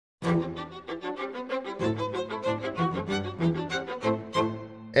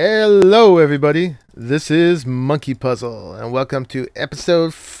Hello everybody, this is Monkeypuzzle and welcome to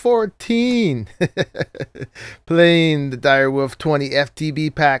episode 14 playing the Direwolf20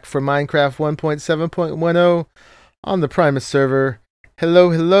 FTB pack for Minecraft 1.7.10 on the Primus server.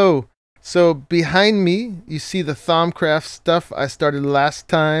 Hello. So behind me you see the Thaumcraft stuff I started last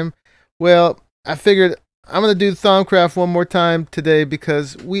time. Well, I figured I'm going to do Thaumcraft one more time today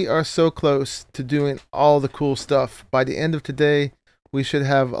because we are so close to doing all the cool stuff. By the end of today we should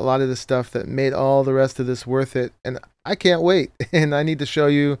have a lot of the stuff that made all the rest of this worth it. And I can't wait. And I need to show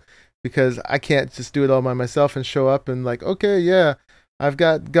you because I can't just do it all by myself and show up and like, okay, yeah, I've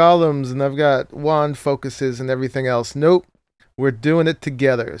got golems and I've got wand focuses and everything else. Nope, we're doing it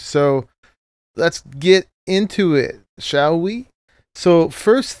together. So let's get into it, shall we? So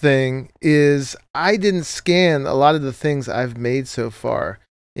first thing is I didn't scan a lot of the things I've made so far.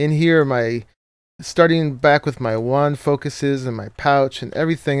 In here, starting back with my wand focuses and my pouch and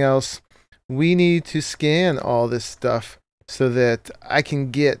everything else, we need to scan all this stuff so that I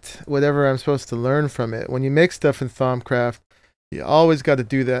can get whatever I'm supposed to learn from it. When you make stuff in Thaumcraft, you always got to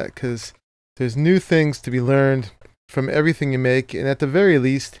do that because there's new things to be learned from everything you make, and at the very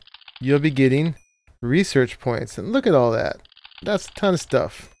least, you'll be getting research points. And look at all that. That's a ton of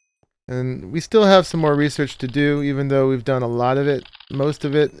stuff. And we still have some more research to do, even though we've done a lot of it, most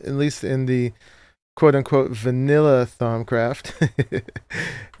of it, at least in the quote-unquote vanilla Thaumcraft.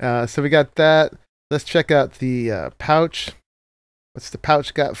 So we got that. Let's check out the pouch. What's the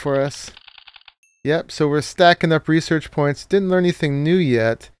pouch got for us? Yep, so we're stacking up research points. Didn't learn anything new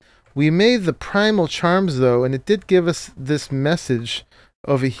yet. We made the primal charms though, and it did give us this message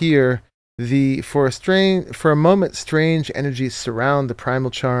over here. For a moment, strange energies surround the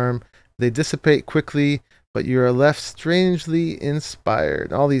primal charm. They dissipate quickly, but you are left strangely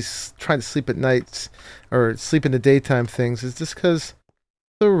inspired. All these trying to sleep at nights or sleep in the daytime things is just because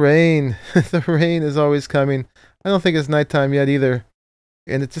the rain. The rain is always coming. I don't think it's nighttime yet either.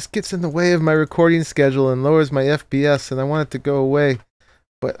 And it just gets in the way of my recording schedule and lowers my FPS, and I want it to go away,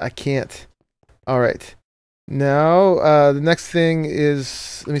 but I can't. Alright. Now, the next thing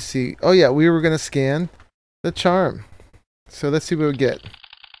is, let me see. Oh yeah, we were going to scan the charm. So let's see what we get.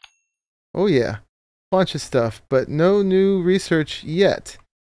 Oh yeah. Bunch of stuff, but no new research yet.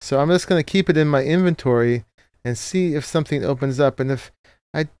 So I'm just going to keep it in my inventory and see if something opens up. And if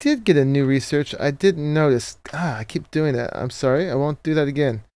I did get a new research, I didn't notice. I keep doing that. I'm sorry. I won't do that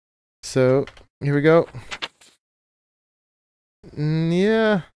again. So here we go.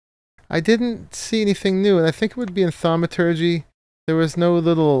 Yeah, I didn't see anything new, and I think it would be in thaumaturgy. There was no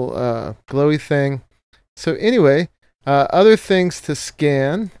little glowy thing. So anyway, other things to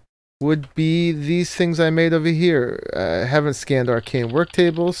scan would be these things I made over here. I haven't scanned arcane work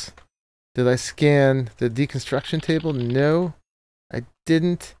tables. Did I scan the deconstruction table? No, I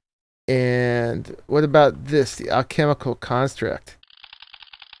didn't. And what about this, the alchemical construct?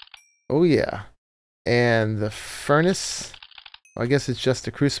 Oh yeah. And the furnace, well, I guess it's just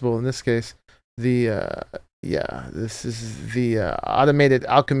a crucible in this case. Yeah, this is the automated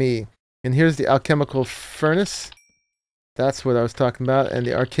alchemy. And here's the alchemical furnace. That's what I was talking about. And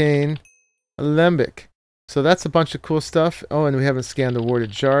the arcane alembic. So that's a bunch of cool stuff. Oh, and we haven't scanned the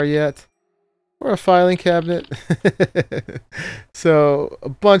warded jar yet. Or a filing cabinet. So a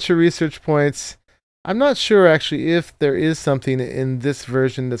bunch of research points. I'm not sure actually if there is something in this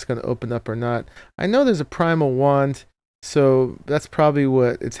version that's going to open up or not. I know there's a primal wand, so that's probably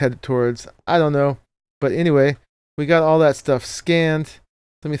what it's headed towards. I don't know. But anyway, we got all that stuff scanned.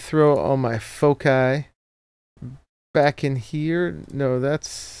 Let me throw all my foci back in here. No,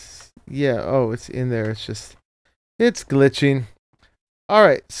 that's, yeah, oh, it's in there. It's glitching. All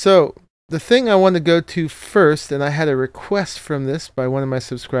right, so the thing I want to go to first, and I had a request from this by one of my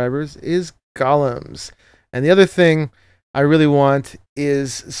subscribers, is golems. And the other thing I really want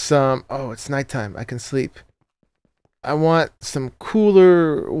is some, oh, it's nighttime. I can sleep. I want some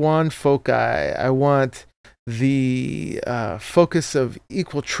cooler wand foci. I want the focus of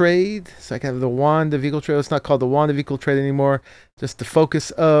equal trade, so I can have the wand of equal trade. It's not called the wand of equal trade anymore, just the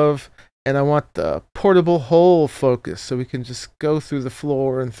focus of. And I want the portable hole focus, so we can just go through the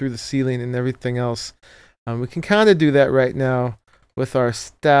floor and through the ceiling and everything else. We can kind of do that right now with our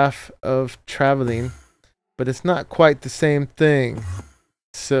staff of traveling, but it's not quite the same thing.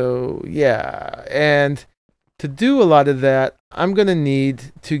 So yeah, and to do a lot of that, I'm going to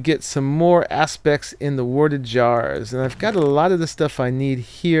need to get some more aspects in the warded jars. And I've got a lot of the stuff I need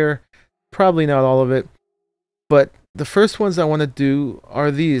here. Probably not all of it. But the first ones I want to do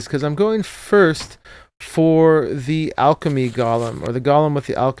are these, because I'm going first for the alchemy golem, or the golem with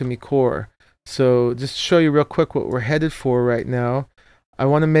the alchemy core. So just to show you real quick what we're headed for right now. I'm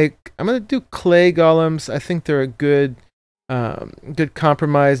going to do clay golems. I think they're a good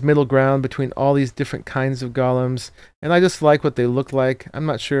compromise, middle ground between all these different kinds of golems. And I just like what they look like. I'm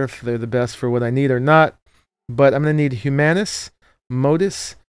not sure if they're the best for what I need or not, but I'm going to need Humanus,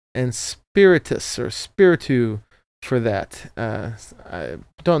 Modus, and Spiritus or Spiritu for that. I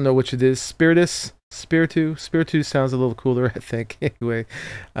don't know which it is. Spiritus, Spiritu sounds a little cooler, I think. Anyway,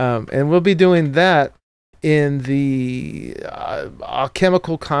 and we'll be doing that in the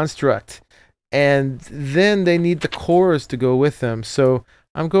alchemical construct, and then they need the cores to go with them. So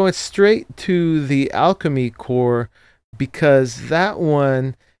I'm going straight to the alchemy core because that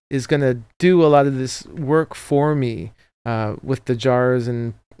one is going to do a lot of this work for me with the jars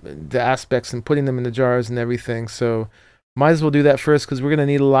and the aspects and putting them in the jars and everything. So might as well do that first because we're going to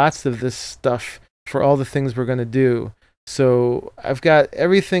need lots of this stuff for all the things we're going to do. So I've got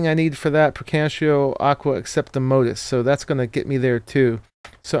everything I need for that, Procantio, Aqua, except the Modus. So that's going to get me there too.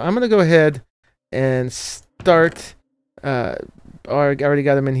 So I'm going to go ahead and start, I already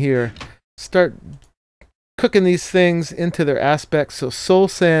got them in here, start cooking these things into their aspects. So Soul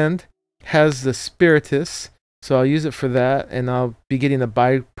Sand has the Spiritus, so I'll use it for that, and I'll be getting a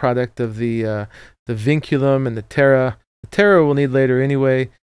byproduct of the Vinculum and the Terra. The Terra we'll need later anyway,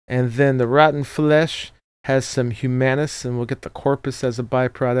 and then the Rotten Flesh has some Humanus, and we'll get the Corpus as a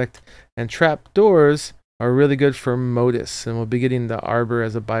byproduct, and Trapdoors are really good for Modus, and we'll be getting the Arbor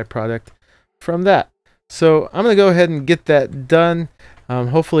as a byproduct from that. So I'm going to go ahead and get that done.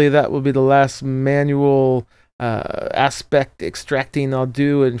 Hopefully that will be the last manual aspect extracting I'll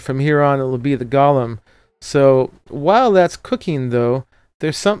do, and from here on it will be the golem. So while that's cooking though,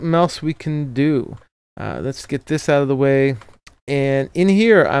 there's something else we can do. Let's get this out of the way. And in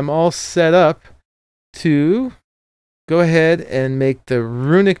here I'm all set up to go ahead and make the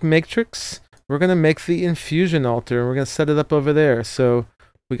runic matrix. We're going to make the infusion altar, and we're going to set it up over there. So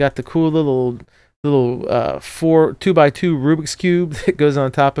we got the cool little 2x2 Rubik's Cube that goes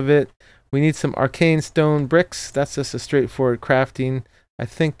on top of it. We need some arcane stone bricks. That's just a straightforward crafting. I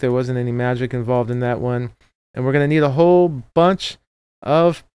think there wasn't any magic involved in that one. And we're going to need a whole bunch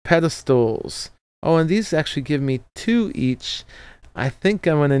of pedestals. Oh, and these actually give me 2 each. I think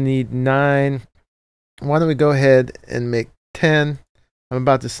I'm going to need 9. Why don't we go ahead and make 10? I'm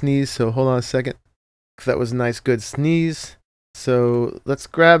about to sneeze, so hold on a second. That was a nice, good sneeze. So let's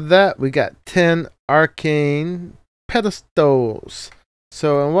grab that. We got 10 arcane pedestals.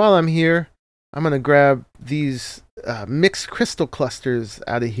 So and while I'm here, I'm going to grab these mixed crystal clusters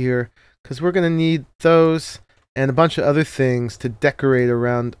out of here because we're going to need those and a bunch of other things to decorate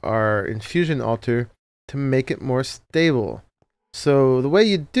around our infusion altar to make it more stable. So the way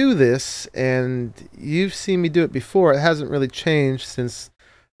you do this, and you've seen me do it before, it hasn't really changed since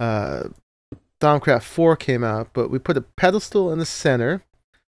Thaumcraft 4 came out, but we put a pedestal in the center,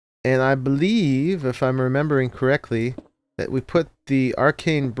 and I believe, if I'm remembering correctly, that we put the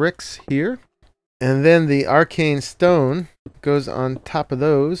arcane bricks here, and then the arcane stone goes on top of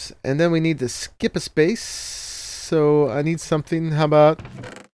those, and then we need to skip a space, so I need something. How about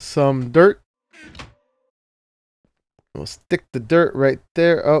some dirt? We'll stick the dirt right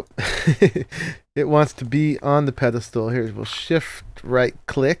there. Oh, it wants to be on the pedestal. Here, we'll shift right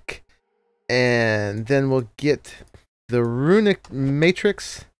click, and then we'll get the runic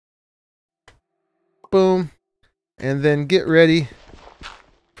matrix. Boom. And then get ready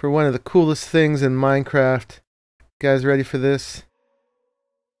for one of the coolest things in Minecraft. You guys ready for this?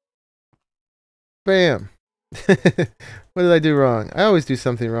 Bam. What did I do wrong? I always do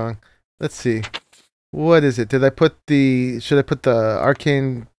something wrong. Let's see. What is it? Should I put the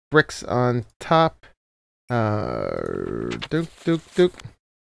arcane bricks on top? Dook.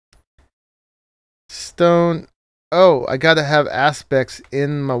 Stone. Oh, I gotta have aspects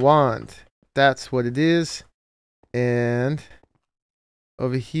in my wand. That's what it is. And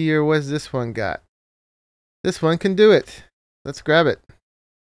over here, what's this one got? This one can do it. Let's grab it.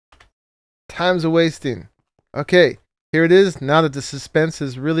 Time's a wasting. Okay, here it is. Now that the suspense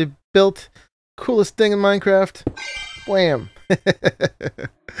is really built. Coolest thing in Minecraft. Wham.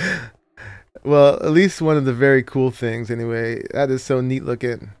 Well, at least one of the very cool things anyway. That is so neat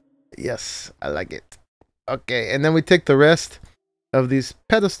looking. Yes, I like it. Okay, and then we take the rest of these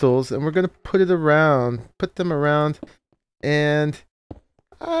pedestals and we're going to put them around, and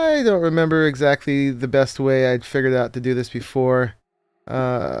I don't remember exactly the best way. I'd figured out to do this before.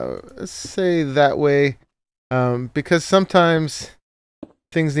 Let's say that way, because sometimes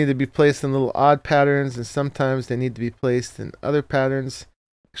things need to be placed in little odd patterns, and sometimes they need to be placed in other patterns.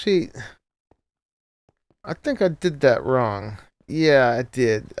 Actually, I think I did that wrong. Yeah, I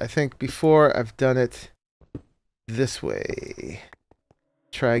did. I think before I've done it this way.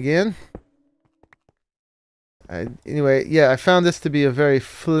 Try again. Anyway, yeah, I found this to be a very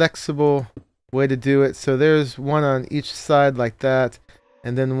flexible way to do it. So there's one on each side like that,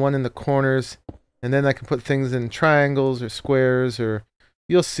 and then one in the corners, and then I can put things in triangles or squares, or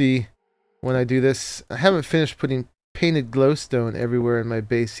you'll see when I do this. I haven't finished putting painted glowstone everywhere in my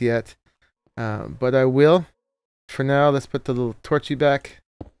base yet, but I will. For now, let's put the little torchy back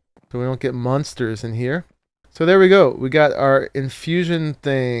so we don't get monsters in here. So there we go. We got our infusion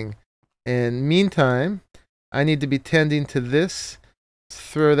thing. And meantime, I need to be tending to this. Let's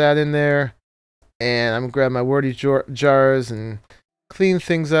throw that in there. And I'm going to grab my wordy jars and clean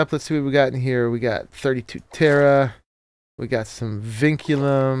things up. Let's see what we got in here. We got 32 Terra. We got some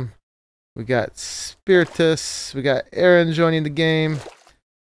Vinculum. We got Spiritus. We got Aaron joining the game.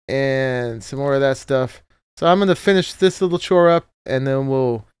 And some more of that stuff. So I'm going to finish this little chore up, and then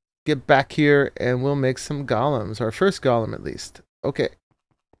we'll get back here and we'll make some golems. Our first golem, at least. Okay.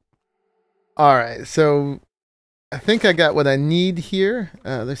 Alright, so I think I got what I need here.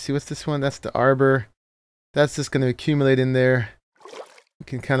 Let's see, what's this one? That's the arbor. That's just going to accumulate in there. We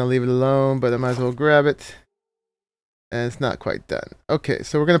can kind of leave it alone, but I might as well grab it. And it's not quite done. Okay,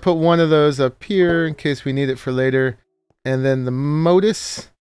 so we're going to put one of those up here in case we need it for later. And then the modus,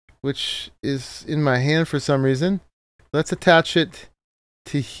 which is in my hand for some reason. Let's attach it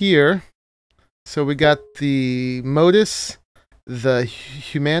to here. So we got the modus, the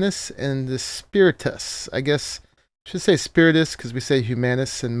humanus, and the spiritus. I guess I should say spiritus because we say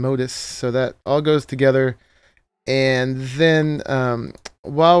humanus and modus. So that all goes together. And then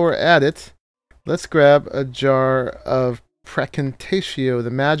while we're at it, let's grab a jar of Precantatio, the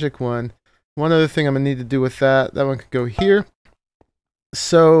magic one. One other thing I'm going to need to do with that. That one could go here.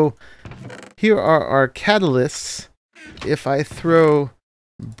 So here are our catalysts. If I throw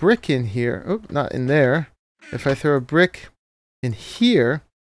brick in here, oh, not in there. If I throw a brick in here,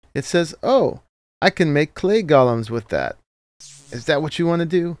 it says, oh, I can make clay golems with that. Is that what you want to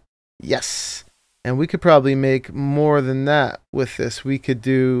do? Yes. And we could probably make more than that with this. We could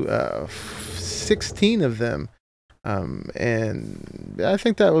do 16 of them. And I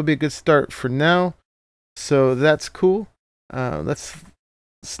think that would be a good start for now. So that's cool. Let's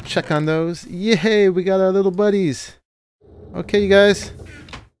check on those. Yay, we got our little buddies. Okay, you guys,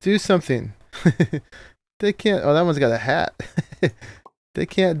 do something. They can't. Oh, that one's got a hat. They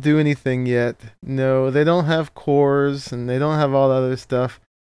can't do anything yet. No, they don't have cores, and they don't have all the other stuff.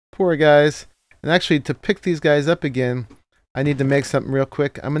 Poor guys. And actually, to pick these guys up again, I need to make something real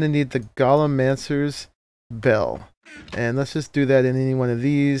quick. I'm going to need the Golemancer's bell. And let's just do that in any one of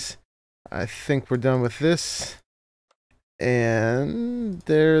these. I think we're done with this. And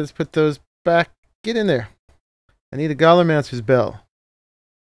let's put those back. Get in there. I need a Golemancer's bell.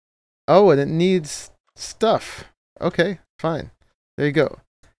 Oh, and it needs stuff. Okay, fine. There you go.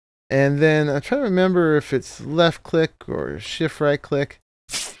 And then I'm trying to remember if it's left click or shift right click.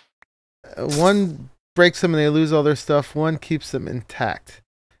 One breaks them and they lose all their stuff. One keeps them intact.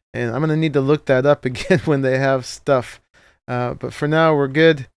 And I'm going to need to look that up again when they have stuff. But for now, we're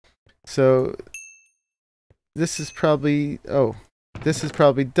good. So this is probably... Oh, this is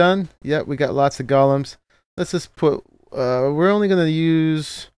probably done. Yep, we got lots of golems. Let's just put... we're only going to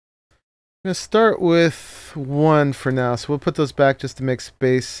use... I'm going to start with one for now. So we'll put those back just to make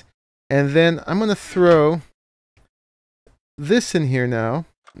space. And then I'm going to throw this in here now.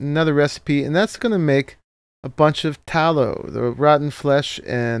 Another recipe. And that's going to make a bunch of tallow. The rotten flesh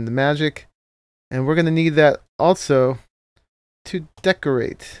and the magic. And we're going to need that also to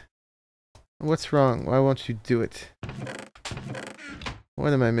decorate. What's wrong? Why won't you do it?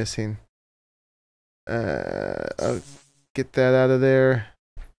 What am I missing? I'll get that out of there.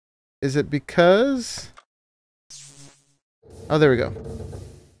 Is it because... Oh, there we go.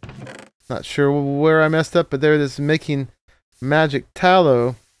 Not sure where I messed up, but there it is, making magic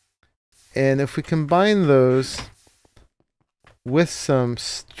tallow. And if we combine those with some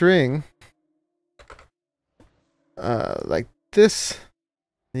string, like this,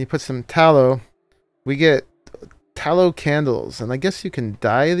 and you put some tallow, we get tallow candles. And I guess you can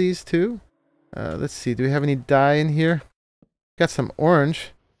dye these too. Let's see, do we have any dye in here? Got some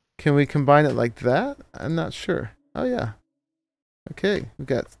orange. Can we combine it like that? I'm not sure. Oh yeah. Okay, we've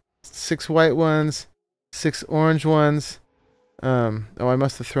got 6 white ones, 6 orange ones. Oh, I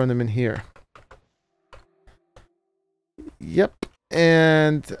must have thrown them in here. Yep.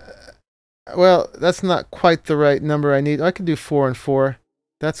 And well, that's not quite the right number I need. I can do 4 and 4.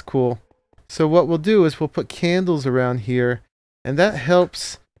 That's cool. So what we'll do is we'll put candles around here, and that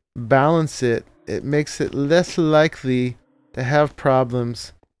helps balance it. It makes it less likely to have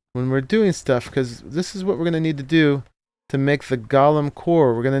problems when we're doing stuff, because this is what we're going to need to do to make the golem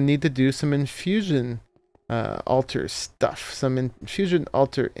core. We're going to need to do some infusion altar stuff, some infusion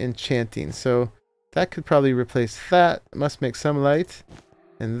altar enchanting. So that could probably replace that. It must make some light,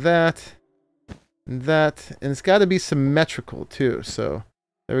 and that, and that, and it's got to be symmetrical too. So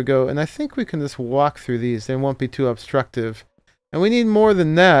there we go. And I think we can just walk through these. They won't be too obstructive. And we need more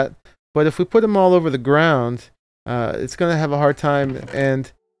than that, but if we put them all over the ground, it's going to have a hard time. And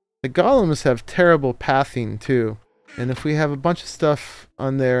the golems have terrible pathing too. And if we have a bunch of stuff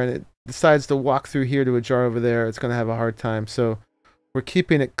on there and it decides to walk through here to a jar over there, it's going to have a hard time. So we're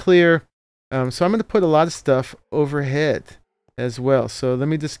keeping it clear. So I'm going to put a lot of stuff overhead as well. So let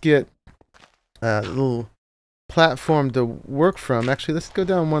me just get a little platform to work from. Actually, let's go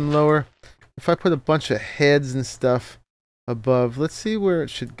down one lower. If I put a bunch of heads and stuff above, let's see where it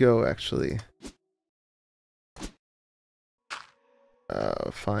should go actually.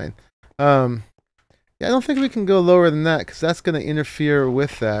 Fine. Yeah, I don't think we can go lower than that because that's going to interfere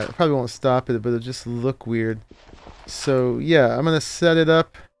with that. It probably won't stop it, but it'll just look weird. So yeah, I'm going to set it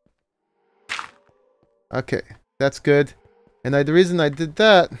up. Okay, that's good. And the reason I did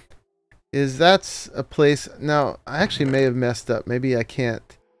that is that's a place. Now, I actually may have messed up. Maybe I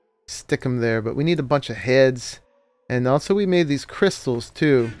can't stick them there, but we need a bunch of heads. And also we made these crystals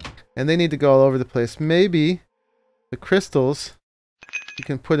too, and they need to go all over the place. Maybe the crystals, you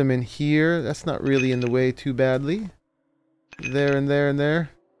can put them in here. That's not really in the way too badly. There and there and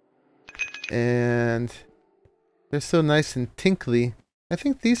there. And they're so nice and tinkly. I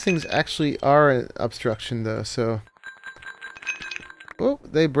think these things actually are an obstruction though, so... Oh,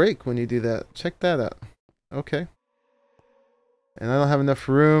 they break when you do that. Check that out. Okay. And I don't have enough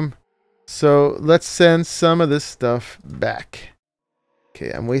room. So let's send some of this stuff back.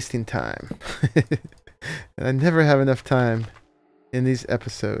 Okay, I'm wasting time. And I never have enough time in these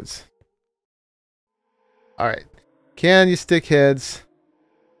episodes. Alright. Can you stick heads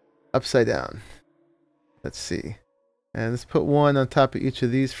upside down? Let's see. And let's put one on top of each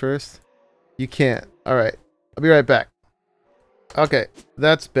of these first. You can't. Alright. I'll be right back. Okay,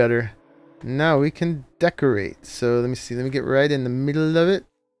 that's better. Now we can decorate. So let me see. Let me get right in the middle of it.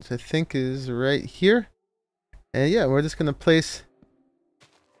 Which I think is right here. And yeah, we're just going to place a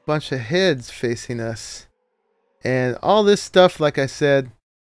bunch of heads facing us. And all this stuff, like I said,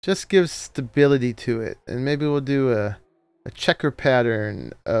 just gives stability to it. And maybe we'll do a checker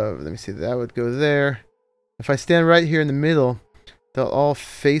pattern of, let me see, that would go there. If I stand right here in the middle, they'll all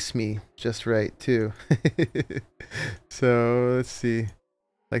face me just right too. So let's see,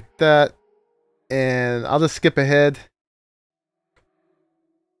 like that. And I'll just skip ahead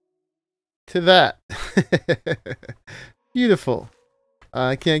to that. Beautiful.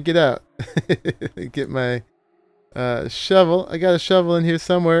 I can't get out. Get my shovel. I got a shovel in here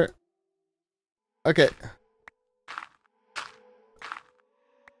somewhere. Okay.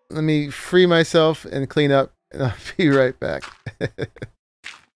 Let me free myself and clean up, and I'll be right back.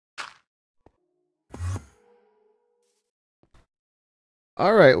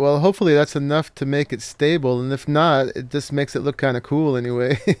 Alright, well, hopefully that's enough to make it stable, and if not, it just makes it look kind of cool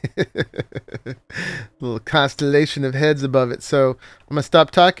anyway. Little constellation of heads above it. So I'm going to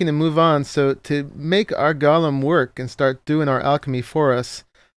stop talking and move on. So to make our golem work and start doing our alchemy for us,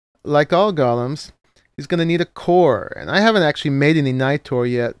 like all golems, he's going to need a core. And I haven't actually made any Nitor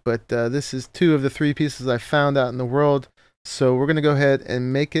yet, but this is 2 of the 3 pieces I found out in the world. So we're going to go ahead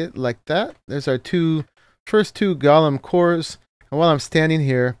and make it like that. There's our first two golem cores. And while I'm standing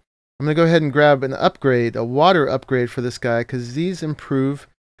here, I'm going to go ahead and grab an upgrade, a water upgrade for this guy, because these improve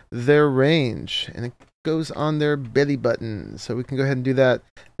their range. And it goes on their belly button. So we can go ahead and do that.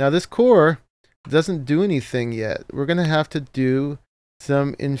 Now this core doesn't do anything yet. We're going to have to do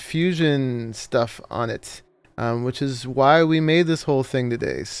some infusion stuff on it, which is why we made this whole thing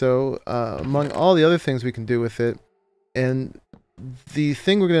today. So among all the other things we can do with it, and the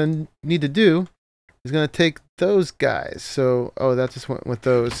thing we're going to need to do is going to take those guys. So, oh, that just went with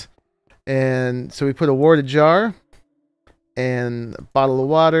those. And so we put a water jar and a bottle of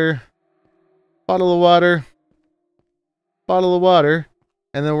water, bottle of water, bottle of water,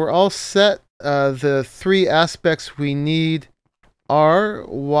 and then we're all set. The 3 aspects we need are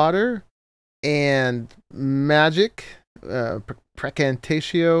water and magic,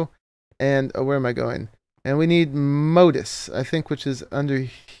 precantatio, and where am I going? And we need modus, I think, which is under.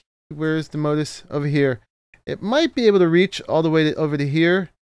 Where's the modus? Over here. It might be able to reach all the way over to here,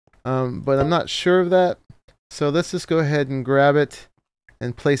 but I'm not sure of that. So let's just go ahead and grab it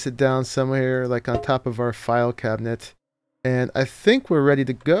and place it down somewhere, like on top of our file cabinet. And I think we're ready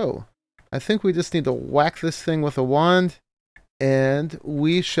to go. I think we just need to whack this thing with a wand, and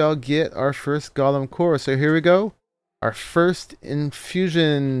we shall get our first golem core. So here we go. Our first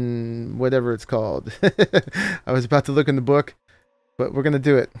infusion, whatever it's called. I was about to look in the book, but we're going to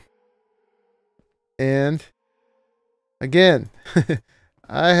do it. And again,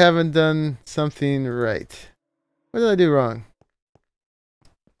 I haven't done something right. What did I do wrong?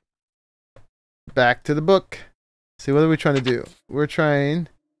 Back to the book. See, what are we trying to do? We're trying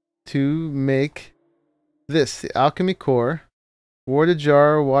to make this, the alchemy core. Water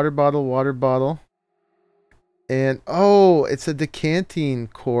jar, water bottle. And, oh, it's a decanting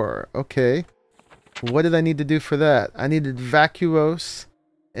core. Okay. What did I need to do for that? I needed vacuose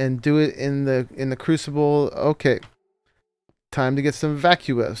and do it in the crucible. Okay. Time to get some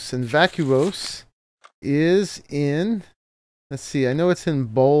vacuose. And vacuose is in, let's see, I know it's in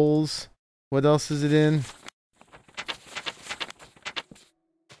bowls. What else is it in?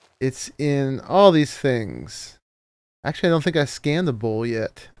 It's in all these things. Actually, I don't think I scanned the bowl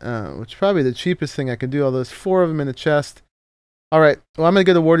yet, which is probably the cheapest thing I can do. All those 4 of them in a chest. All right. Well, I'm going to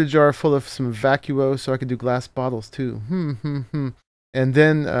get a water jar full of some vacuose so I can do glass bottles too. And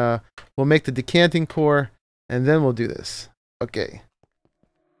then we'll make the decanting core, and then we'll do this. Okay.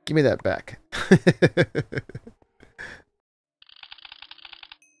 Give me that back.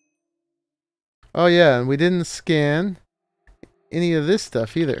 Oh, yeah, and we didn't scan any of this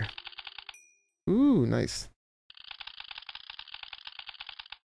stuff either. Ooh, nice.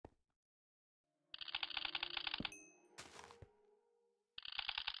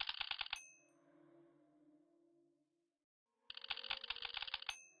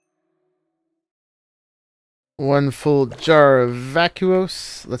 One full jar of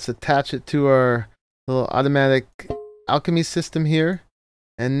vacuose. Let's attach it to our little automatic alchemy system here.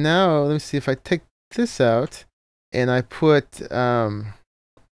 And now, let me see if I take this out and I put the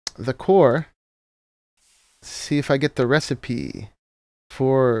core. See if I get the recipe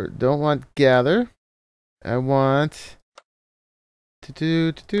for, don't want gather. I want to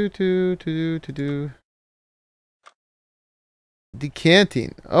do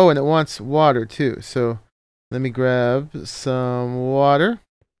decanting. Oh, and it wants water too. So let me grab some water.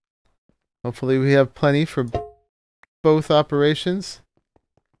 Hopefully we have plenty for both operations.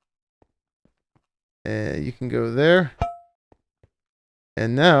 And you can go there.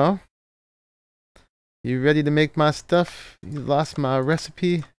 And now, you ready to make my stuff? You lost my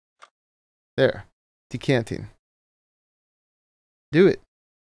recipe? There. Decanting. Do it.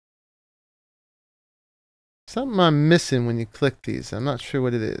 Something I'm missing when you click these. I'm not sure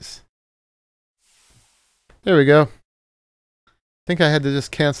what it is. There we go. I think I had to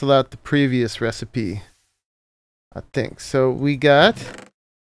just cancel out the previous recipe. I think. So we got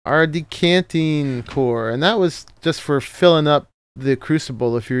our decanting core. And that was just for filling up the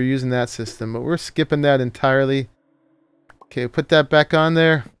crucible if you're using that system. But we're skipping that entirely. Okay, put that back on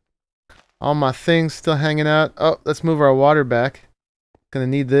there. All my things still hanging out. Oh, let's move our water back. Gonna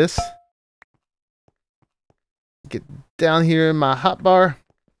need this. Get down here in my hotbar.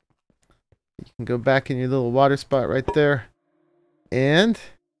 You can go back in your little water spot right there. And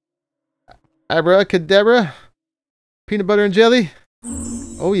abracadabra. Peanut butter and jelly.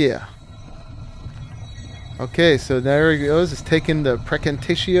 Oh yeah. Okay, so there he goes. It's taking the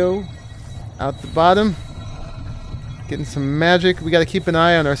precantatio out the bottom. Getting some magic. We got to keep an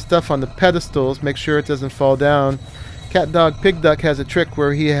eye on our stuff on the pedestals. Make sure it doesn't fall down. Cat Dog Pig Duck has a trick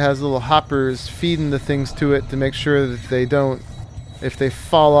where he has little hoppers feeding the things to it to make sure that they don't, if they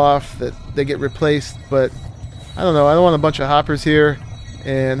fall off, that they get replaced. But I don't know. I don't want a bunch of hoppers here.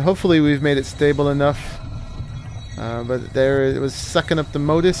 And hopefully we've made it stable enough. But there it was sucking up the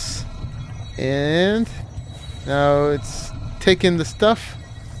modus. And now it's taking the stuff.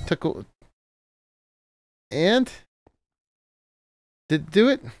 And did it do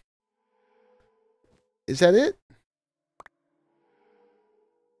it? Is that it?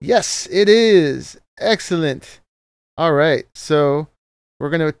 Yes, it is. Excellent. All right, so we're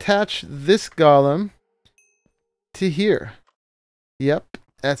going to attach this golem to here. Yep,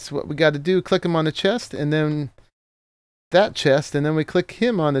 that's what we got to do. Click him on the chest, and then that chest, and then we click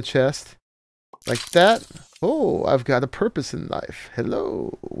him on the chest like that. Oh, I've got a purpose in life.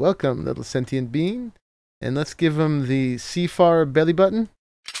 Hello. Welcome, little sentient being. And let's give him the Seafar belly button.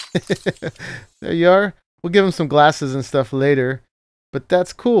 There you are. We'll give him some glasses and stuff later. But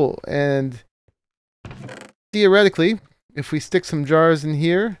that's cool. And theoretically, if we stick some jars in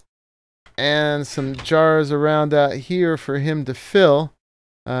here and some jars around out here for him to fill,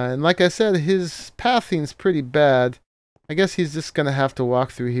 and like I said, his pathing's pretty bad. I guess he's just going to have to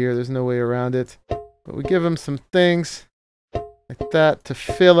walk through here. There's no way around it. But we give him some things like that to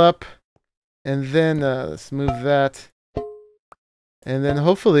fill up. And then let's move that And then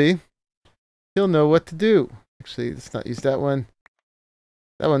hopefully he'll know what to do. Actually, let's not use that one.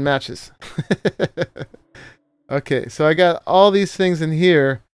 That one matches. Okay, so I got all these things in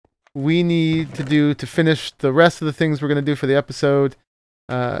here we need to do to finish the rest of the things we're going to do for the episode.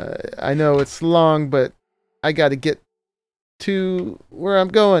 I know it's long, but I got to get to where I'm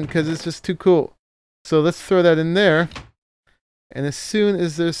going because it's just too cool. So let's throw that in there. And as soon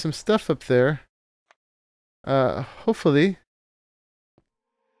as there's some stuff up there, hopefully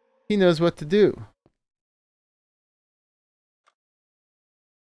he knows what to do.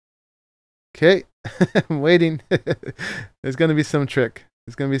 Okay, I'm waiting. There's going to be some trick.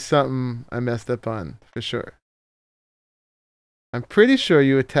 There's going to be something I messed up on, for sure. I'm pretty sure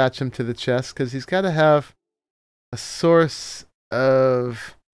you attach him to the chest, because he's got to have a source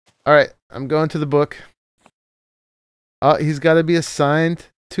of... Alright, I'm going to the book. He's got to be assigned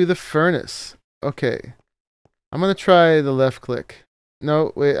to the furnace. Okay. I'm going to try the left click.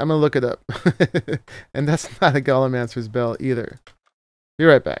 No, wait, I'm going to look it up. And that's not a Golemancer's bell either. Be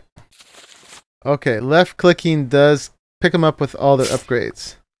right back. Okay, left clicking does pick them up with all their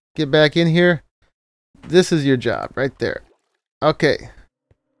upgrades. Get back in here. This is your job right there. Okay.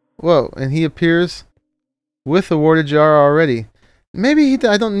 Whoa, and he appears with a warded jar already. Maybe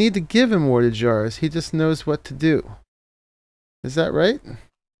I don't need to give him warded jars. He just knows what to do. Is that right?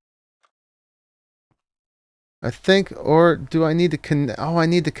 I think, or do I need to connect? Oh, I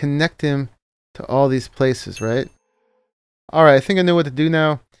need to connect him to all these places, right? Alright, I think I know what to do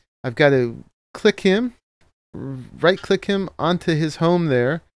now. I've got to click him, right click him onto his home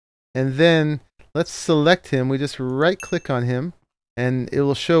there, and then let's select him. We just right click on him and it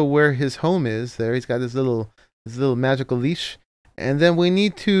will show where his home is there. He's got his little magical leash, and then we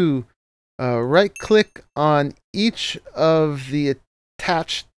need to right click on each of the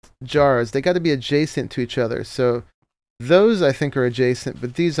attached jars. They got to be adjacent to each other, so those I think are adjacent,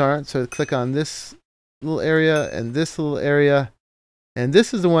 but these aren't. So click on this little area and this little area. And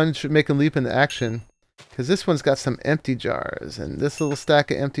this is the one that should make him leap into action, because this one's got some empty jars, and this little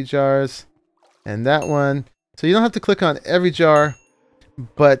stack of empty jars, and that one. So you don't have to click on every jar,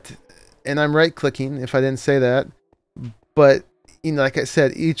 but, and I'm right clicking if I didn't say that, but, you know, like I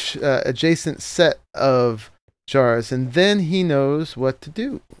said, each adjacent set of jars, and then he knows what to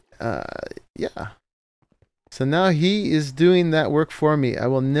do. Yeah. So now he is doing that work for me. I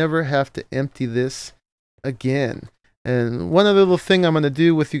will never have to empty this again. And one other little thing I'm going to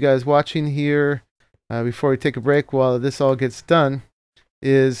do with you guys watching here before we take a break while this all gets done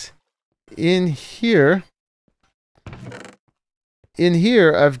is in here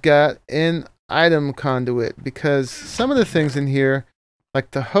I've got an item conduit, because some of the things in here,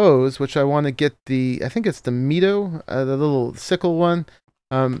 like the hose, which I want to get I think it's the Mito, the little sickle one,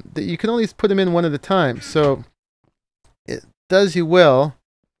 that you can only put them in one at a time. So it does you well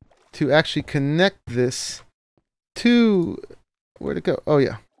to actually connect this to, where'd it go? Oh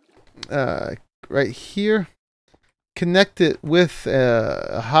yeah, right here. Connect it with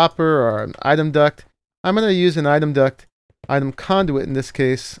a hopper or an item duct. I'm going to use an item conduit in this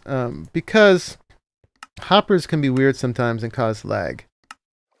case, because hoppers can be weird sometimes and cause lag.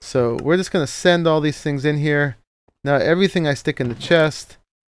 So we're just going to send all these things in here. Now everything I stick in the chest,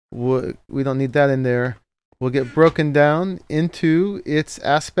 we don't need that in there, will get broken down into its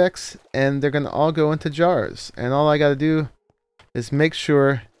aspects, and they're going to all go into jars. And all I got to do is make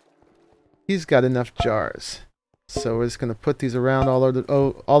sure he's got enough jars. So we're just going to put these around all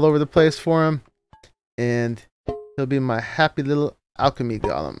over the place for him, and he'll be my happy little alchemy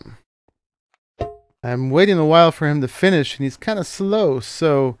golem. I'm waiting a while for him to finish, and he's kind of slow,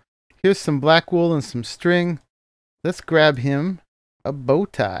 so here's some black wool and some string. Let's grab him a bow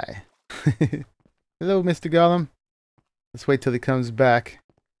tie. Hello, Mr. Golem. Let's wait till he comes back,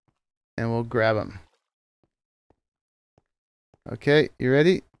 and we'll grab him. Okay, you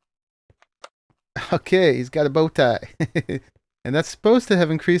ready? Okay, he's got a bow tie. And that's supposed to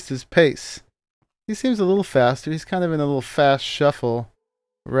have increased his pace. He seems a little faster. He's kind of in a little fast shuffle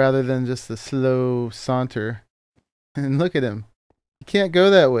rather than just a slow saunter. And look at him. He can't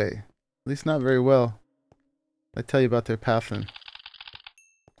go that way. At least not very well. I tell you about their pathing.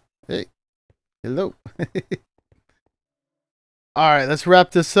 Hey. Hello. Alright, let's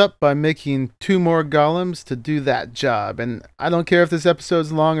wrap this up by making 2 more golems to do that job. And I don't care if this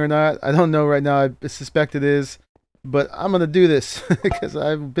episode's long or not. I don't know right now. I suspect it is. But I'm going to do this because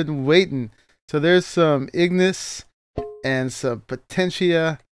I've been waiting. So there's some Ignis and some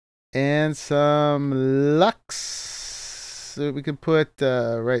Potentia and some Lux. So we can put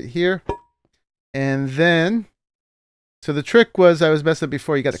right here. And then, so the trick was, I was messed up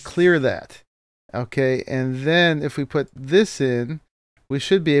before, you got to clear that. Okay, and then if we put this in, we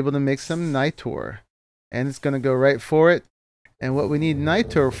should be able to make some nitor. And it's going to go right for it. And what we need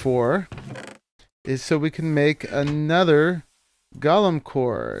nitor for is so we can make another golem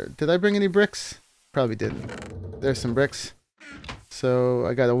core. Did I bring any bricks? Probably didn't. There's some bricks. So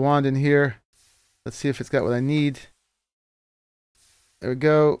I got a wand in here. Let's see if it's got what I need. There we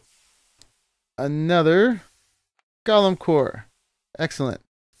go. Another golem core. Excellent.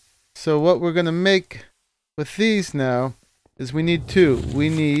 So what we're going to make with these now is we need two. We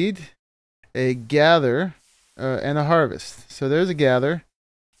need a gather and a harvest. So there's a gather.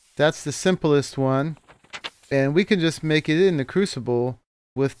 That's the simplest one. And we can just make it in the crucible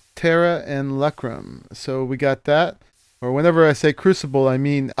with Terra and Lucrum. So we got that. Or whenever I say crucible, I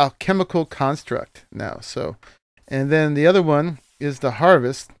mean alchemical construct now. So, and then the other one is the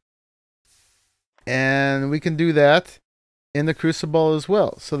harvest. And we can do that in the crucible as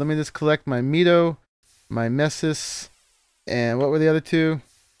well. So let me just collect my Mito, my Messis, and what were the other two?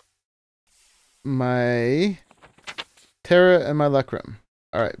 My Terra and my Lucrum.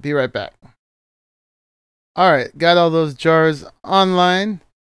 Alright, be right back. Alright, got all those jars online.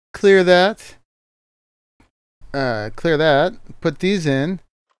 Clear that. Put these in.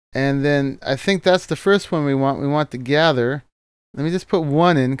 And then I think that's the first one we want. We want to gather. Let me just put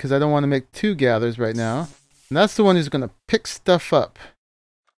one in because I don't want to make two gathers right now. And that's the one who's going to pick stuff up.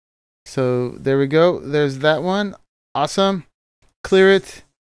 So there we go. There's that one. Awesome. Clear it.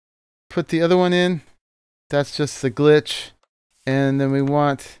 Put the other one in. That's just the glitch. And then we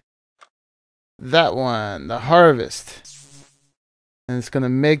want that one, the harvest. And it's going to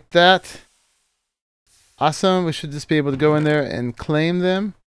make that. Awesome. We should just be able to go in there and claim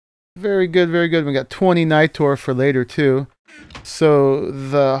them. Very good, very good. We got 20 nitor for later too. So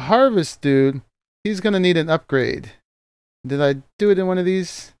the harvest dude, he's going to need an upgrade. Did I do it in one of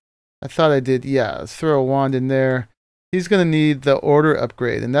these? I thought I did. Yeah, let's throw a wand in there. He's going to need the order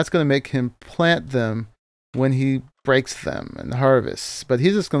upgrade, and that's going to make him plant them when he breaks them and harvests. But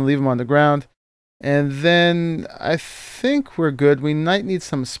he's just going to leave them on the ground. And then I think we're good. We might need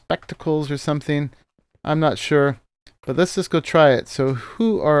some spectacles or something. I'm not sure. But let's just go try it. So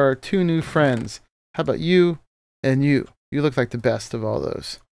who are our two new friends? How about you and you? You look like the best of all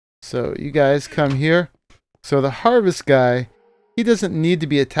those. So you guys come here. So the harvest guy, he doesn't need to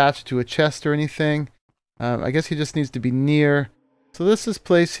be attached to a chest or anything. I guess he just needs to be near. So let's just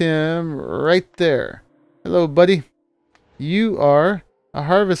place him right there. Hello, buddy. You are a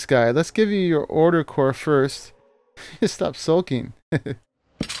harvest guy. Let's give you your order core first. Stop sulking.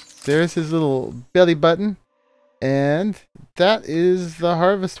 There's his little belly button. And that is the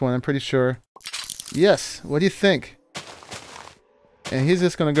harvest one, I'm pretty sure. Yes, what do you think? And he's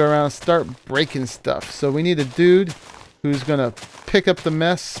just going to go around and start breaking stuff. So we need a dude who's going to pick up the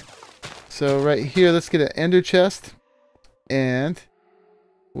mess. So right here, let's get an ender chest. And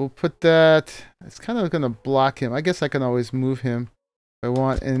we'll put that... It's kind of going to block him. I guess I can always move him if I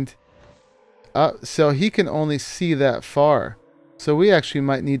want. And so he can only see that far. So we actually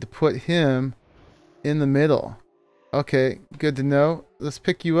might need to put him in the middle. Okay, good to know. Let's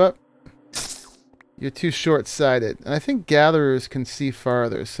pick you up. You're too short-sighted. And I think gatherers can see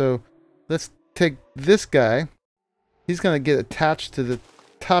farther. So let's take this guy. He's going to get attached to the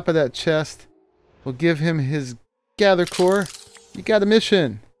top of that chest. We'll give him his gather core. You got a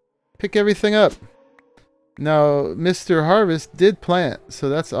mission. Pick everything up. Now, Mr. Harvest did plant, so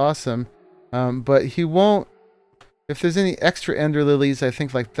that's awesome. But he won't... If there's any extra ender lilies, I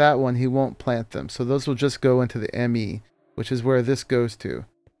think like that one, he won't plant them. So those will just go into the ME, which is where this goes to.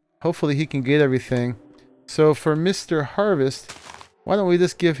 Hopefully he can get everything. So for Mr. Harvest, why don't we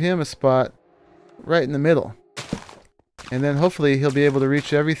just give him a spot right in the middle? And then hopefully he'll be able to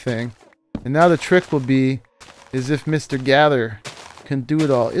reach everything. And now the trick will be, is if Mr. Gather can do it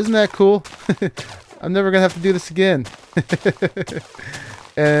all. Isn't that cool? I'm never going to have to do this again.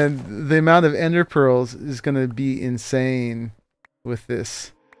 And the amount of ender pearls is going to be insane with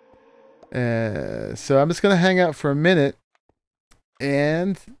this. So I'm just going to hang out for a minute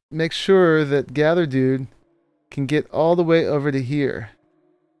and make sure that Gather Dude can get all the way over to here.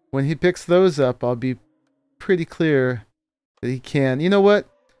 When he picks those up, I'll be pretty clear that he can. You know what?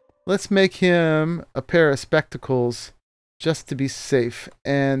 Let's make him a pair of spectacles just to be safe.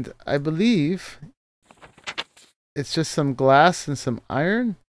 And I believe... it's just some glass and some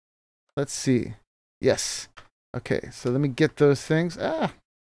iron. Let's see. Yes. Okay, so let me get those things. I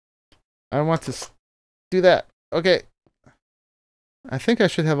want to do that. Okay. I think I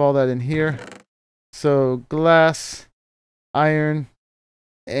should have all that in here. So glass, iron,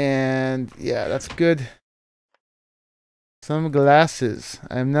 and yeah, that's good. Some glasses.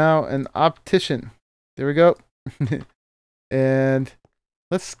 I'm now an optician. There we go. And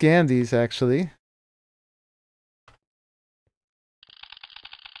Let's scan these, actually.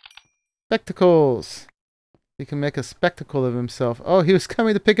 Spectacles. He can make a spectacle of himself. Oh, he was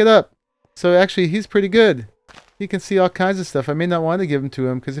coming to pick it up. So actually, he's pretty good. He can see all kinds of stuff. I may not want to give them to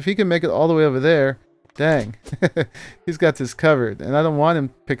him, because if he can make it all the way over there, dang. He's got this covered. And I don't want him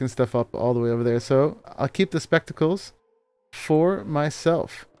picking stuff up all the way over there. So I'll keep the spectacles for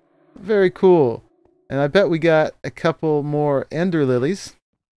myself. Very cool. And I bet we got a couple more ender lilies.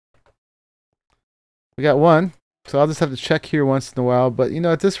 We got one. So I'll just have to check here once in a while. But, you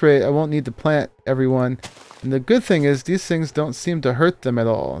know, at this rate, I won't need to plant every one. And the good thing is, these things don't seem to hurt them at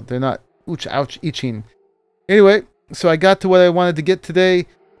all. They're not, ouch, ouch, itching. Anyway, so I got to what I wanted to get today.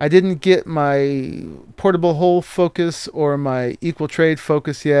 I didn't get my portable hole focus or my equal trade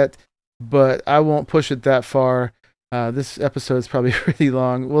focus yet. But I won't push it that far. This episode is probably really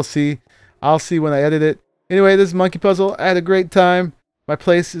long. We'll see. I'll see when I edit it. Anyway, this is Monkeypuzzle. I had a great time. My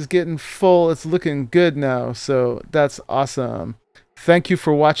place is getting full. It's looking good now, so that's awesome. Thank you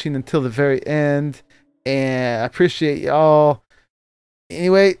for watching until the very end, and I appreciate y'all.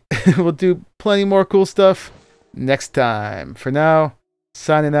 Anyway, we'll do plenty more cool stuff next time. For now,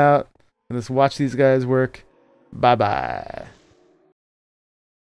 signing out. Let's watch these guys work. Bye-bye.